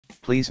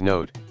Please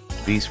note,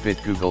 these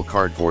fit Google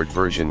Cardboard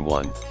version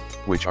 1,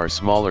 which are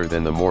smaller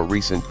than the more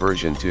recent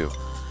version 2.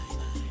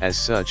 As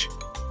such,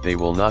 they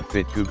will not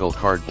fit Google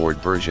Cardboard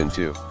version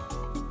 2.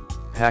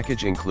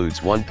 Package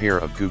includes one pair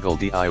of Google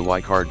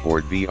DIY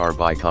Cardboard VR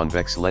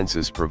Bi-Convex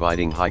lenses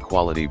providing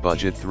high-quality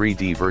budget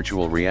 3D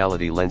virtual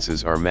reality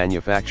lenses are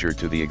manufactured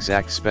to the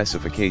exact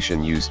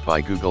specification used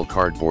by Google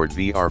Cardboard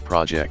VR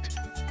project,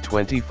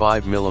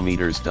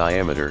 25mm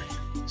diameter,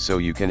 so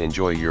you can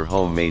enjoy your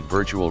homemade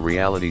virtual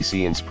reality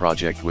science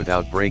project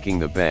without breaking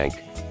the bank.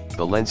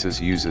 The lenses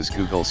uses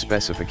Google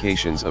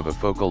specifications of a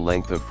focal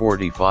length of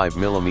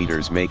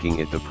 45mm, making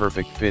it the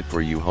perfect fit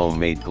for you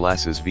homemade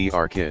glasses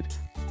VR kit.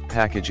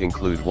 Package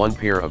include one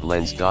pair of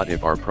lens.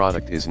 If our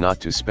product is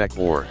not to spec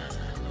or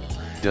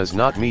does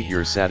not meet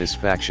your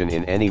satisfaction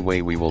in any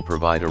way, we will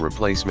provide a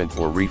replacement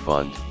or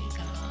refund.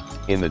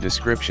 In the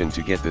description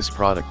to get this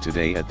product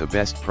today at the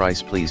best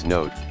price, please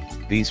note,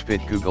 these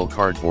fit Google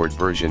Cardboard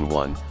version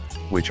 1,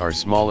 which are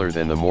smaller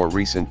than the more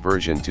recent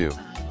version 2.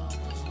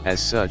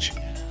 As such,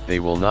 they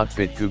will not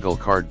fit Google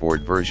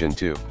Cardboard version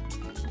 2.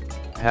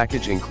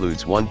 Package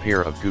includes one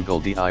pair of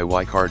Google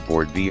DIY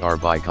Cardboard VR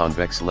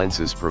Bi-Convex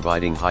lenses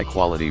providing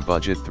high-quality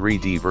budget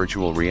 3D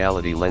virtual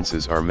reality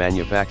lenses are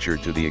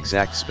manufactured to the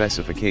exact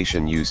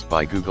specification used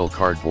by Google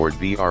Cardboard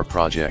VR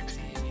project,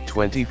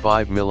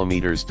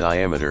 25mm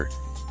diameter,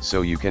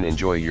 so you can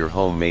enjoy your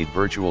homemade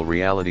virtual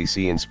reality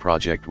science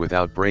project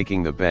without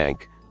breaking the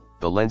bank.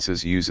 The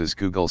lenses uses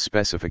Google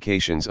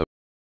specifications of